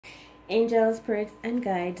Angels, spirits, and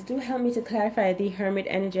guides, do help me to clarify the Hermit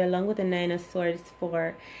energy along with the Nine of Swords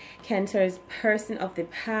for Cancer's person of the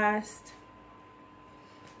past.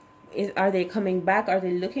 Are they coming back? Are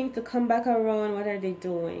they looking to come back around? What are they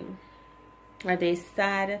doing? Are they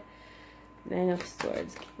sad? Nine of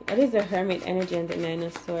Swords. What is the Hermit energy and the Nine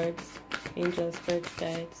of Swords? Angels, spirits,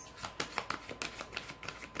 guides.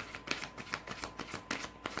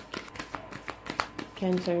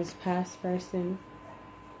 Cancer's past person.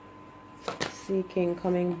 Seeking,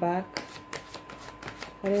 coming back.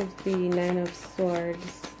 What is the Nine of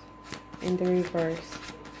Swords in the reverse?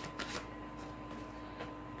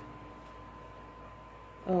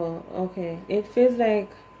 Oh, okay. It feels like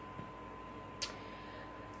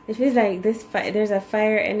this there's a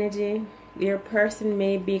fire energy. Your person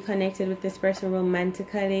may be connected with this person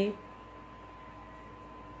romantically,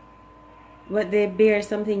 but they bear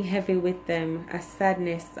something heavy with them, a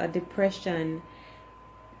sadness, a depression.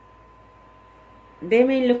 They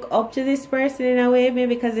may look up to this person in a way,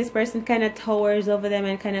 maybe because this person kind of towers over them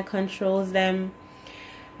and kind of controls them,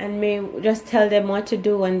 and may just tell them what to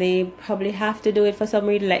do, and they probably have to do it for some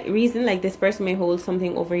reason. Like this person may hold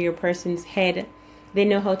something over your person's head. They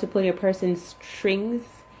know how to pull your person's strings,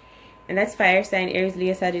 and that's fire sign, Aries,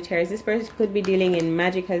 Leo, Sagittarius. This person could be dealing in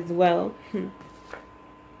magic as well.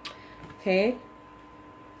 Okay.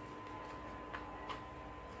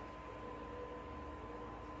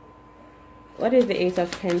 What is the Eight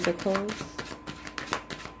of Pentacles?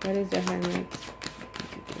 What is the Hermit?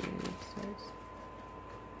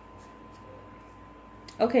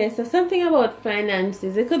 Okay, so something about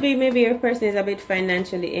finances. It could be maybe your person is a bit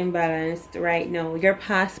financially imbalanced right now. Your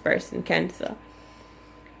past person, Cancer.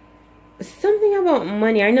 Something about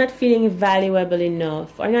money. Are not feeling valuable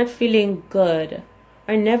enough. Are not feeling good.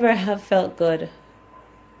 Or never have felt good.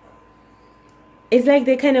 It's like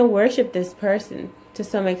they kind of worship this person to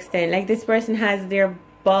some extent. Like this person has their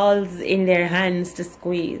balls in their hands to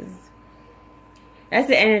squeeze. That's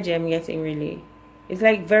the energy I'm getting, really. It's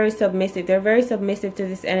like very submissive. They're very submissive to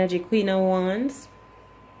this energy, Queen of Wands.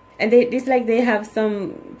 And it's like they have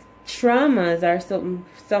some traumas or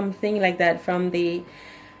something like that from the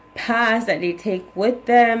past that they take with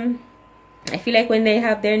them. I feel like when they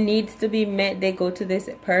have their needs to be met, they go to this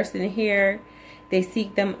person here. They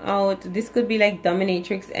seek them out. This could be like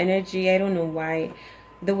dominatrix energy. I don't know why.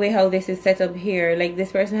 The way how this is set up here. Like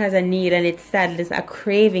this person has a need and it's sad. There's a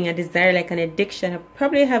craving, a desire, like an addiction.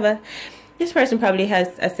 This person probably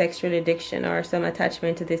has a sexual addiction or some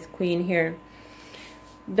attachment to this queen here.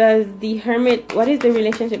 Does the Hermit... What is the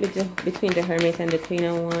relationship between the Hermit and the Queen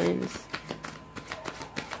of Wands?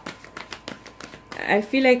 I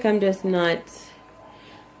feel like I'm just not...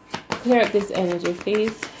 Clear up this energy,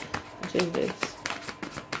 please. What is this?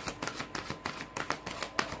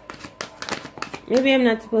 Maybe I'm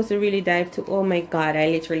not supposed to really dive too... Oh my god, I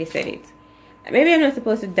literally said it. Maybe I'm not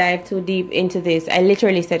supposed to dive too deep into this. I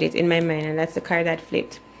literally said it in my mind, and that's the card that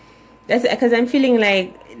flipped. That's because I'm feeling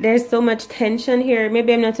like there's so much tension here.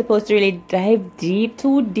 Maybe I'm not supposed to really dive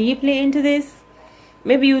too deeply into this.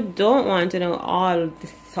 Maybe you don't want to know all the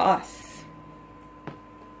sauce.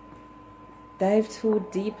 Dive too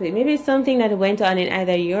deeply. Maybe it's something that went on in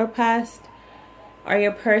either your past or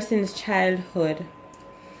your person's childhood.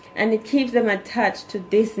 And it keeps them attached to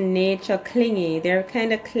this nature, clingy. They're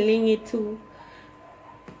kind of clingy to...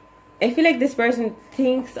 I feel like this person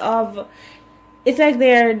thinks of... It's like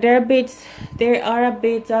they are a bit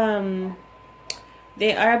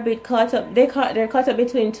caught up. They're caught up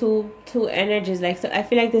between two energies. Like, so I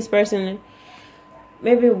feel like this person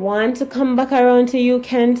maybe want to come back around to you,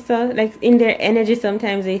 Cancer. Like in their energy,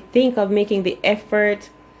 sometimes they think of making the effort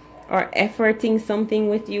or efforting something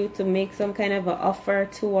with you to make some kind of an offer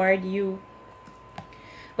toward you.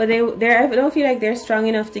 But I don't feel like they're strong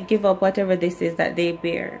enough to give up whatever this is that they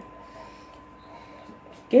bear.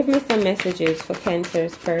 Give me some messages for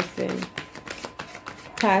Cancer's person.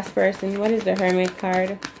 Past person. What is the Hermit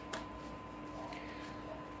card?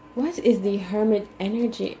 What is the Hermit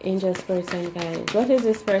energy, angels, person, guys? What is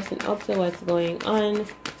this person up to? What's going on?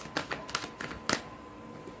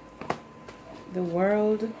 The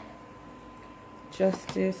World.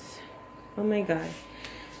 Justice. Oh my god.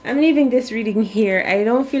 I'm leaving this reading here. I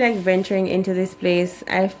don't feel like venturing into this place.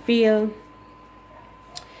 I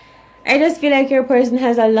just feel like your person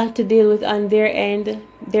has a lot to deal with on their end.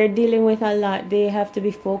 They're dealing with a lot. They have to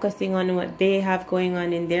be focusing on what they have going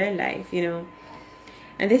on in their life, you know.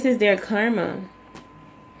 And this is their karma,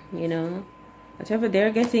 you know. Whatever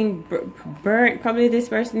they're getting burnt. Probably this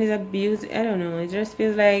person is abused. I don't know. It just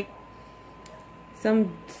feels like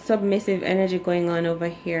some submissive energy going on over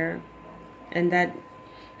here. And that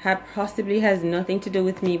possibly has nothing to do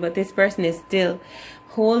with me, but this person is still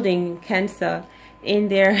holding Cancer in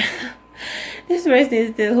their this person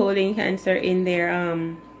is still holding Cancer in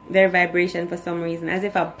their vibration for some reason, as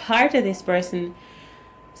if a part of this person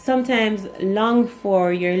sometimes long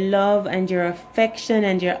for your love and your affection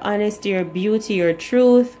and your honesty, your beauty, your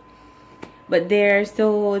truth, but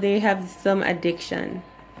they have some addiction.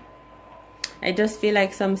 I just feel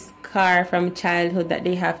like some scar from childhood that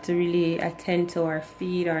they have to really attend to or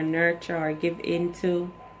feed or nurture or give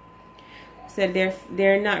into. So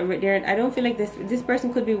they're not, I don't feel like this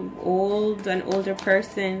person could be old, an older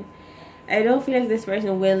person. I don't feel like this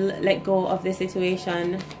person will let go of the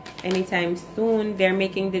situation anytime soon. They're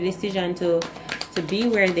making the decision to be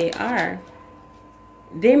where they are.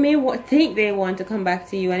 They may think they want to come back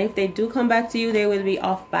to you, and if they do come back to you, they will be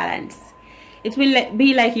off balance. It will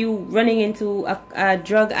be like you running into a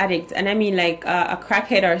drug addict, and I mean like a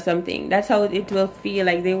crackhead or something. That's how it will feel.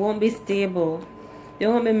 Like they won't be stable. They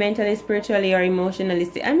won't be mentally, spiritually, or emotionally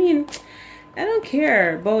stable. I mean, I don't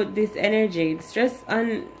care about this energy. It's just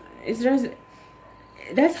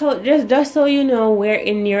that's how, just so you know where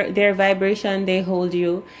in their vibration they hold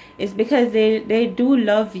you. It's because they do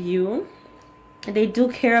love you. They do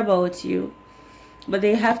care about you, but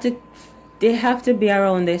they have to be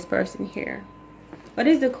around this person here. What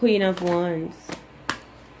is the Queen of Wands?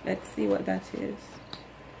 Let's see what that is.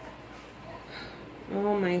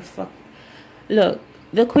 Oh my fuck. Look,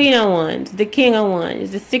 the Queen of Wands, the King of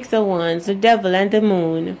Wands, the Six of Wands, the Devil, and the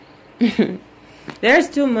Moon. There's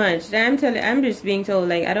too much. I'm just being told,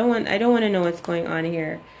 like, I don't want to know what's going on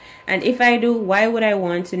here. And if I do, why would I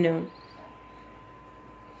want to know?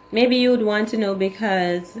 Maybe you would want to know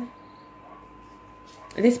because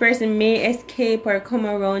this person may escape or come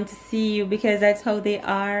around to see you because that's how they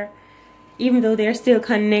are, even though they're still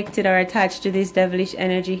connected or attached to this devilish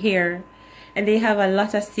energy here. And they have a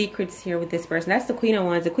lot of secrets here with this person. That's the Queen of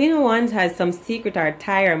Wands. The Queen of Wands has some secret or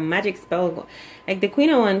tie or magic spell. Like the Queen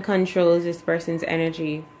of Wands controls this person's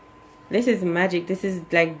energy. This is magic. This is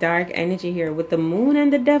like dark energy here with the Moon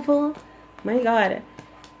and the Devil. My God.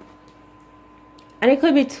 And it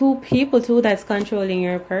could be two people too that's controlling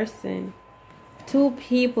your person. Two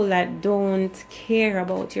people that don't care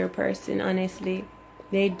about your person, honestly.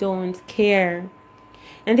 They don't care.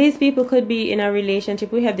 And these people could be in a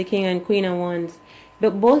relationship. We have the King and Queen of Wands.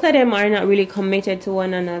 But both of them are not really committed to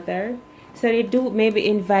one another. So they do maybe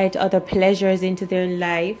invite other pleasures into their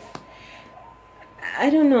life.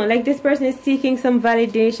 I don't know. Like this person is seeking some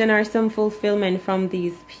validation or some fulfillment from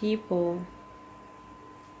these people.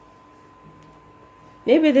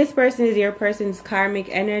 Maybe this person is your person's karmic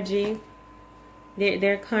energy.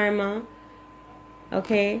 Their karma.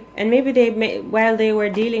 Okay, and maybe while they were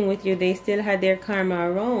dealing with you, they still had their karma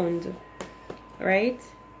around, right?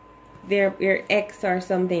 Your ex or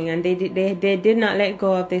something, and they did not let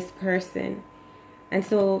go of this person, and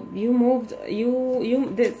so you moved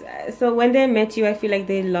so when they met you, I feel like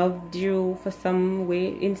they loved you for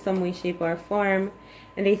in some way, shape, or form,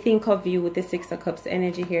 and they think of you with the Six of Cups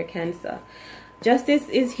energy here, Cancer. Justice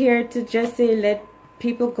is here to just say let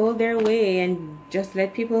people go their way and just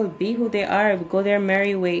let people be who they are, go their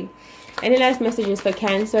merry way. Any last messages for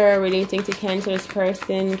Cancer relating to Cancer's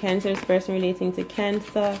person relating to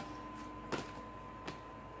Cancer?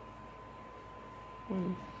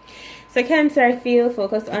 So Cancer, I feel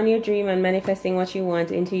focus on your dream and manifesting what you want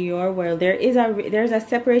into your world. There's a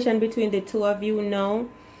separation between the two of you now,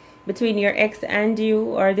 between your ex and you,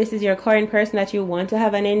 or this is your current person that you want to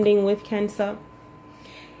have an ending with, Cancer.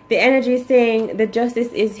 The energy is saying the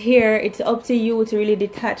justice is here. It's up to you to really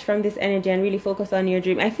detach from this energy and really focus on your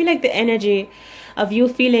dream. I feel like the energy of you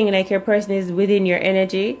feeling like your person is within your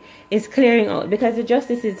energy is clearing out because the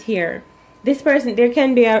justice is here. This person, there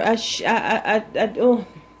can be oh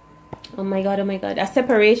my God, a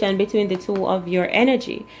separation between the two of your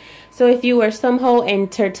energy. So if you were somehow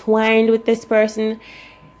intertwined with this person,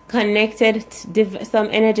 connected to some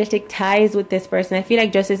energetic ties with this person, I feel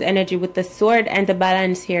like justice energy with the Sword and the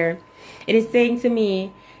Balance here, it is saying to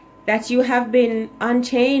me that you have been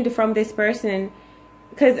unchained from this person,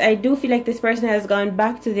 because I do feel like this person has gone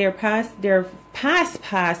back to their past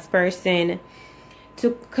person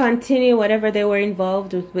to continue whatever they were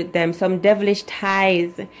involved with them, some devilish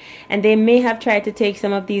ties, and they may have tried to take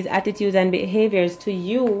some of these attitudes and behaviors to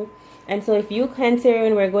you. And so if you, Cancer,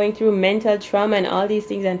 when we're going through mental trauma and all these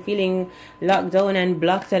things and feeling locked down and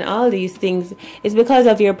blocked and all these things, it's because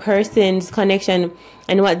of your person's connection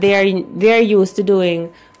and what they're used to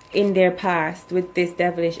doing in their past with this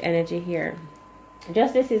devilish energy here.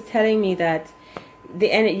 Justice is telling me that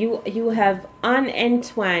you have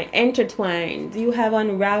intertwined, you have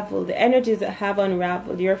unraveled, the energies that have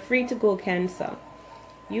unraveled. You're free to go, Cancer.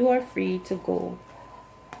 You are free to go.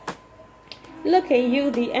 Look at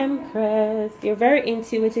you, the Empress. You're very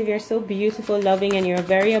intuitive, you're so beautiful, loving, and you're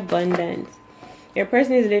very abundant. Your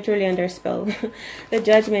person is literally under spell. The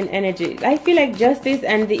Judgment energy. I feel like justice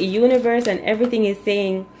and the universe and everything is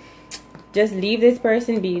saying, just leave this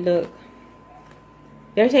person be. Look,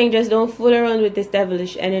 they're saying just don't fool around with this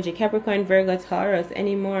devilish energy, Capricorn, Virgo, Taurus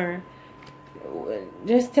anymore.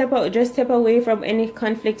 Just step out, just step away from any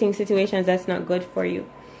conflicting situations that's not good for you.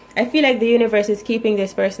 I feel like the universe is keeping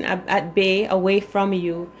this person at bay, away from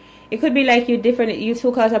you. It could be like you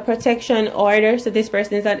took out a protection order, so this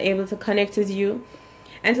person is not able to connect with you.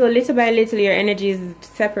 And so little by little, your energy is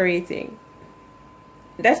separating.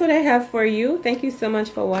 That's what I have for you. Thank you so much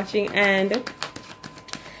for watching, and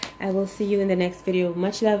I will see you in the next video.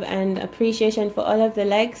 Much love and appreciation for all of the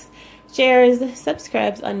likes, shares,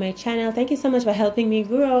 subscribes on my channel. Thank you so much for helping me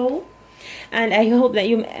grow. And I hope that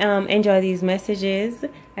you enjoy these messages.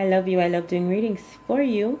 I love you. I love doing readings for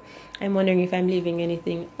you. I'm wondering if I'm leaving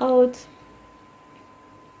anything out.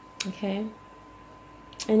 Okay.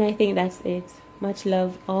 And I think that's it. Much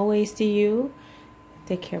love always to you.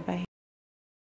 Take care. Bye.